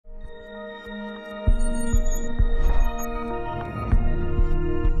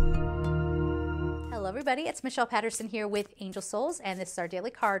everybody. It's Michelle Patterson here with Angel Souls, and this is our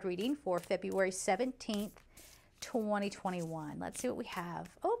daily card reading for February 17th, 2021. Let's see what we have.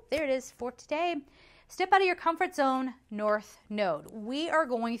 Oh, there it is for today. Step out of your comfort zone, North Node. We are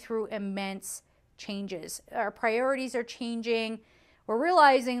going through immense changes. Our priorities are changing. We're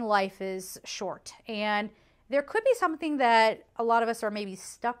realizing life is short, and there could be something that a lot of us are maybe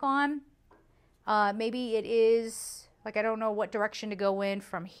stuck on. Maybe it is like, I don't know what direction to go in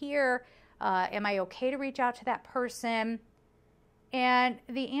from here. Am I okay to reach out to that person? And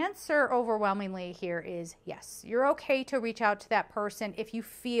the answer overwhelmingly here is yes. You're okay to reach out to that person if you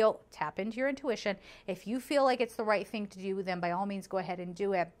feel, tap into your intuition. If you feel like it's the right thing to do, then by all means go ahead and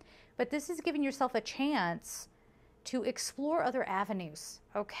do it. But this is giving yourself a chance to explore other avenues,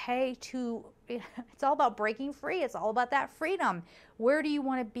 okay? It's all about breaking free. It's all about that freedom. Where do you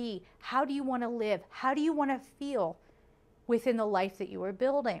want to be? How do you want to live? How do you want to feel within the life that you are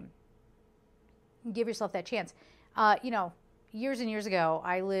building? Give yourself that chance. Years and years ago,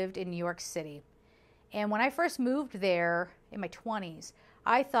 I lived in New York City. And when I first moved there in my 20s,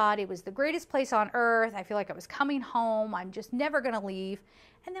 I thought it was the greatest place on earth. I feel like I was coming home. I'm just never going to leave.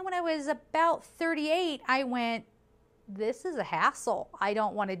 And then when I was about 38, I went, this is a hassle. I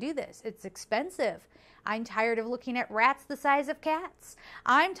don't want to do this. It's expensive. I'm tired of looking at rats the size of cats.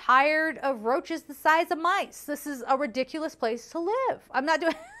 I'm tired of roaches the size of mice. This is a ridiculous place to live. I'm not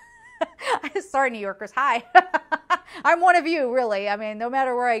doing... Sorry, New Yorkers. Hi. I'm one of you, really. I mean, no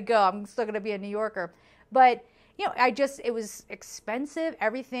matter where I go, I'm still going to be a New Yorker. But, it was expensive.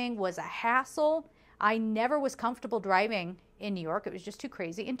 Everything was a hassle. I never was comfortable driving in New York. It was just too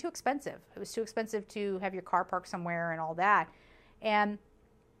crazy and too expensive. It was too expensive to have your car parked somewhere and all that. And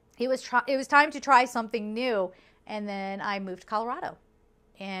it was time to try something new. And then I moved to Colorado.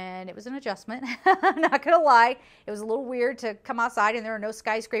 And it was an adjustment. I'm not going to lie. It was a little weird to come outside and there are no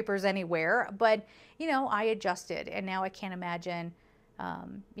skyscrapers anywhere. But, I adjusted. And now I can't imagine,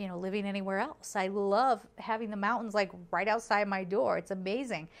 living anywhere else. I love having the mountains like right outside my door. It's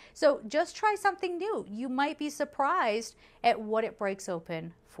amazing. So just try something new. You might be surprised at what it breaks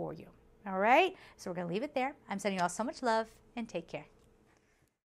open for you. All right? So we're going to leave it there. I'm sending you all so much love and take care.